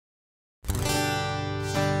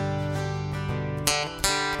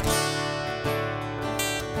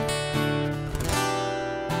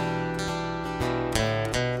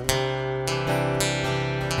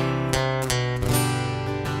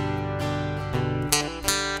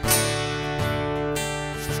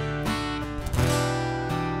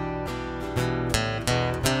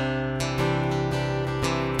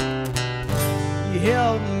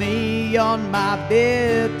be on my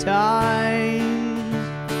bedtime.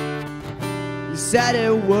 You said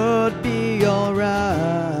it would be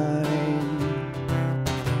alright,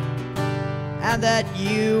 and that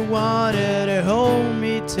you wanted to hold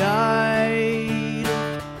me tight,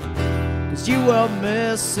 'cause you were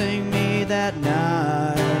missing me that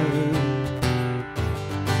night.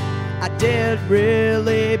 I did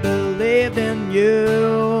really believe in you.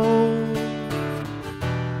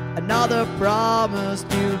 Another promise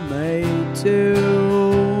you made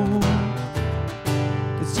too,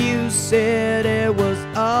 'cause you said it was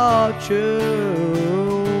all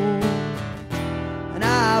true, and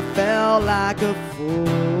I felt like a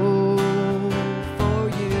fool for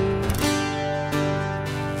you.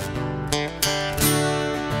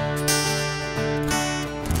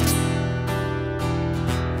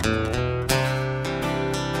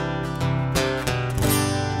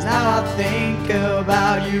 Now I think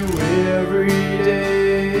about you every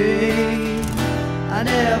day, and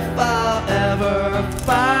if I'll ever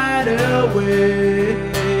find a way,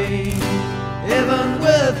 even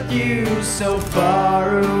with you so far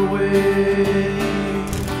away,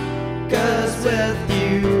 'cause with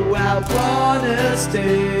you I wanna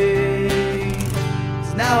stay.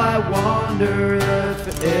 'Cause now I wonder if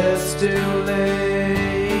it's too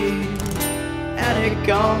late, and it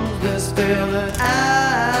comes this feeling I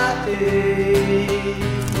hate,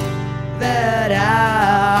 that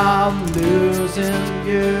I'm losing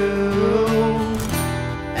you,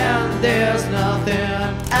 and there's nothing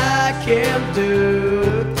I can do.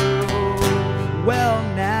 Well,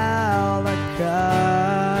 now I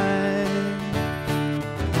cry,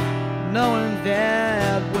 knowing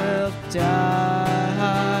that with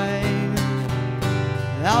time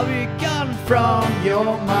I'll be gone from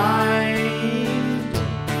your mind.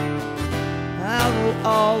 I will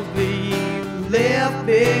all be left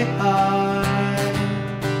behind.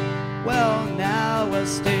 Well, now I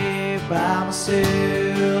stay by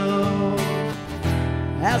myself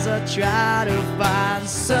as I try to find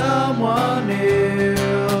someone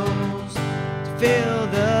else to fill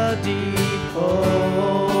the deep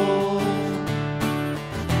hole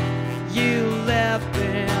you left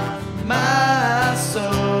in my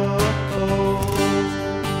soul.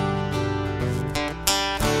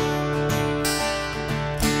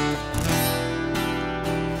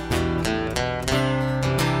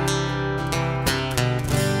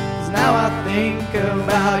 Now I think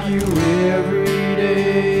about you every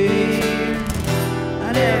day,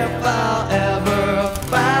 and if I'll ever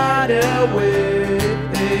find a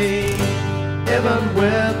way, even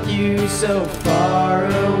with you so far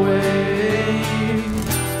away,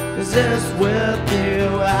 'cause it's with you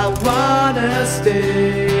I wanna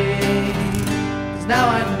stay. 'Cause now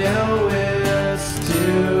I know it's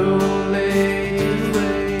too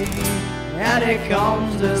late, and it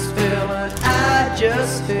comes this feeling I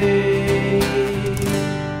just hate,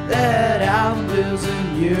 that I'm losing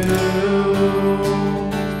you,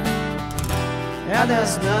 and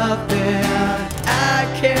there's nothing I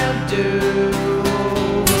can do.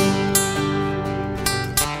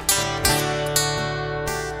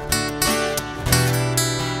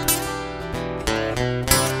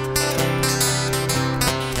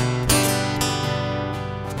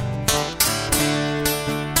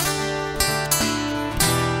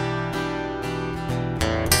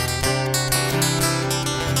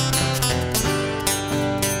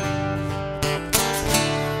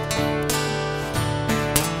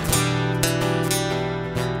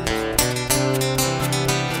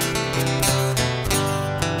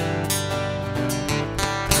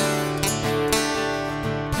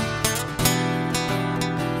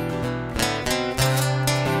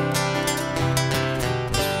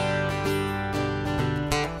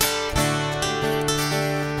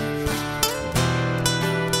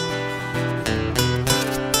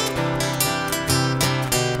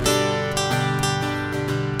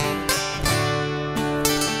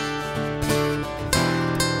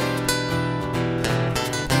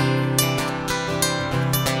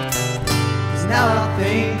 Now I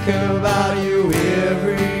think about you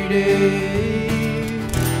every day,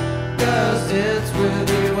 'cause it's with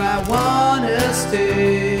you I wanna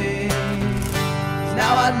stay.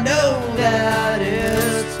 Now I know that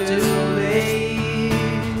it's too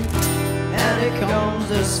late, and it comes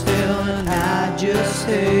this feeling I just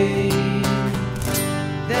hate,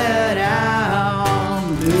 that I'm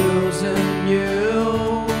losing you.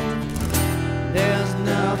 There's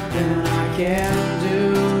nothing I can do.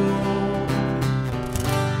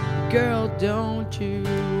 Girl, don't you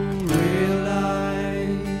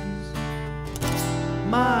realize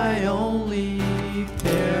my only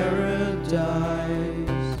paradise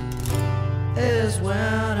is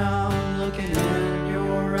when I'm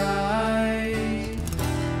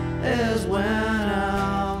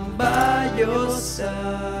your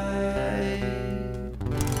side.